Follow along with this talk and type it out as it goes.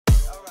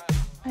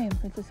Hi, I'm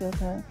Princess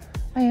Ilka.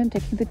 I am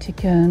taking the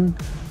chicken,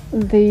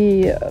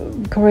 the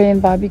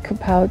Korean barbecue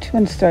pouch,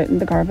 and straight in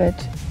the garbage.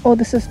 Oh,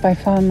 this is by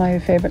far my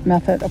favorite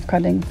method of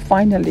cutting.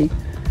 Finally,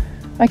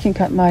 I can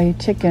cut my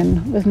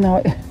chicken with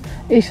no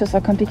issues or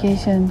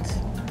complications.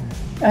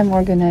 I'm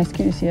organized,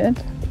 can you see it?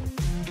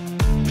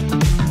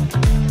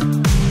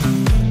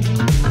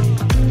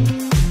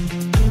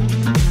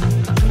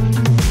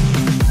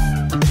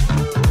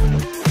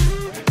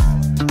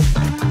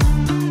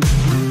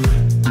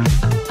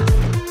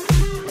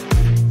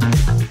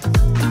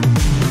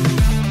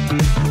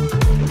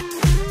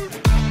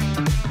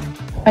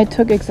 I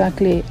took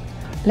exactly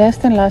less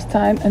than last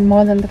time and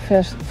more than the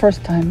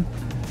first time.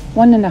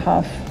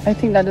 1.5. I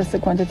think that is the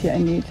quantity I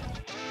need.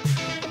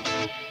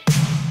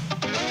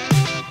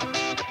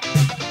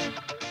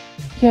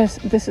 Yes,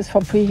 this is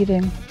for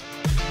preheating.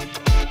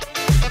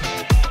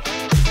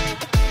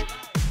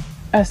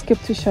 I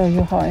skipped to show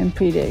you how I'm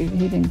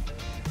preheating.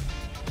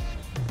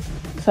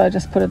 So I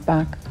just put it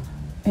back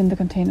in the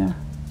container.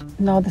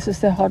 Now this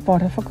is the hot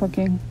water for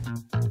cooking.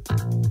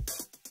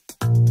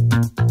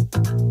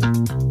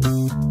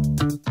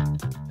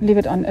 Leave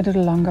it on a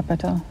little longer,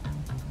 better.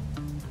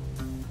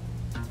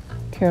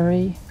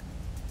 Curry.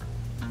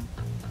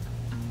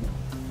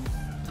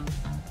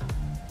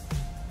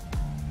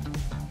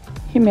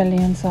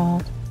 Himalayan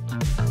salt.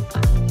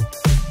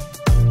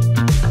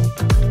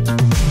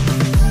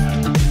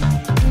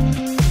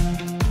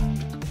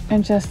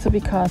 And just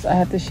because I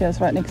had the shears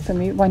right next to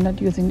me, why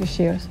not using the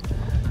shears?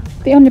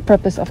 The only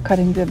purpose of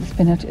cutting the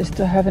spinach is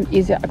to have an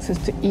easier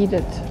access to eat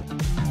it.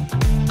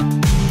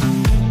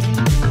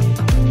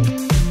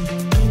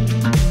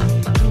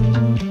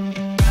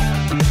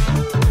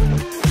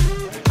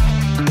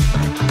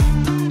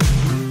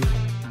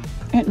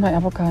 And my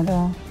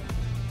avocado.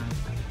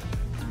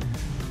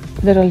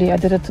 Literally, I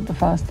did it super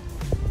fast.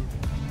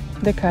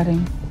 The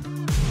cutting.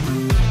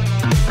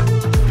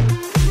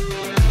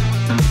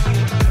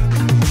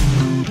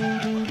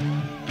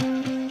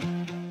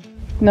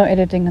 No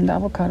editing in the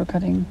avocado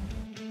cutting.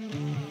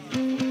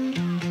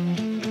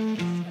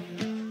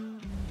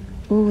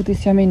 Ooh,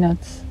 these yummy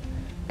nuts.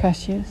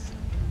 Cashews.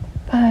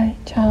 Bye.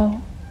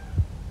 Ciao.